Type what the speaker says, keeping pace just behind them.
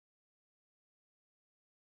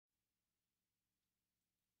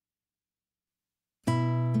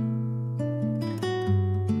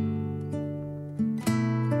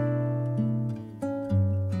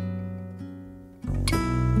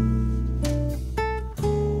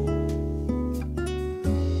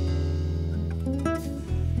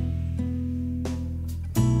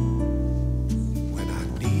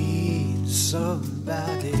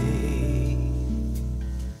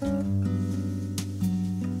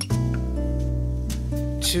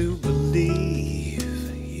to believe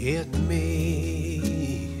in me.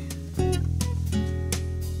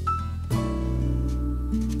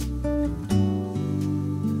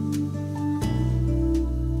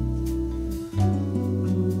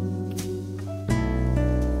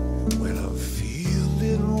 When I'm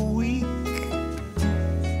feeling weak,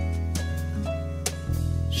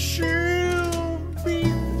 she'll be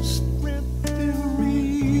the strength in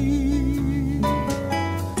me.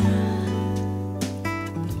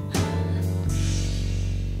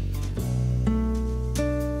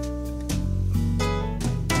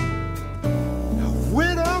 Now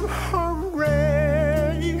when I'm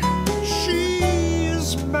hungry,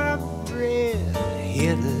 she's my bread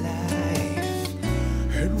in life.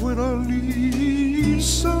 And when I need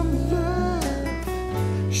some love,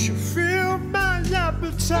 she'll fill my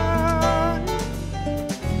appetite.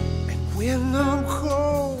 And when I'm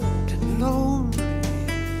cold and lonely,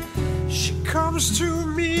 she comes to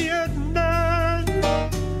me at night.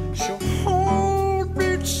 She'll hold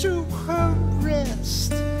me to her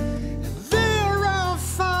breast, and there I'll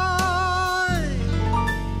find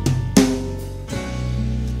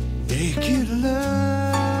naked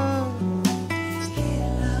love,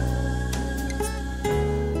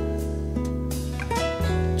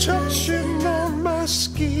 touching on my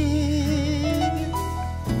skin.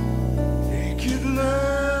 Naked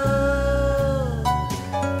love,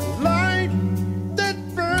 light that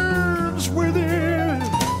burns within,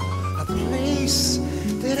 a place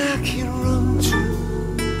that I can run to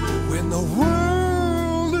when the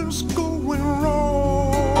world is going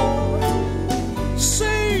wrong.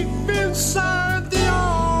 Safe inside the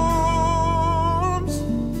arms,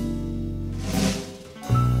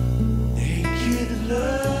 naked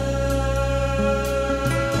love.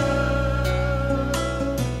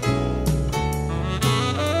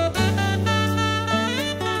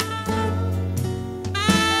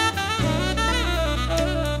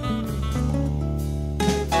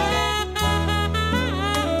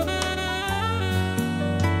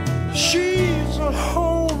 She's a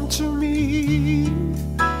home to me.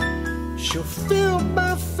 She'll fill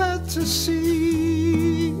my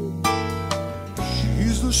fantasy.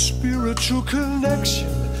 She's the spiritual connection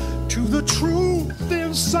to the truth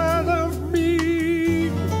inside of me.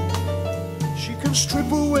 She can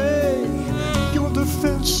strip away your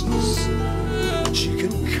defenses. She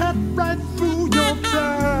can cut right through your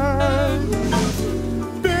pride.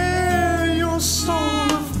 Bare your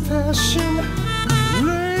soul of passion.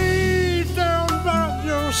 Lay down by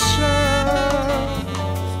your side.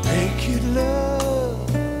 Naked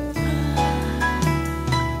love,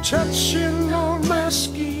 touching on my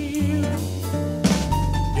skin.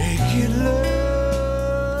 Naked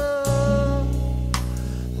love,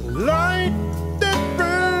 light that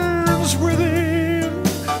burns within,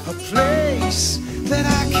 a place that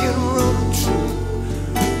I can run to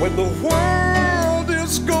when the world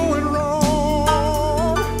is going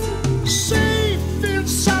wrong. Safe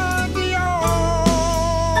inside the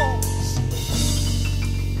arms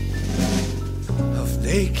of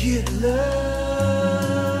naked love.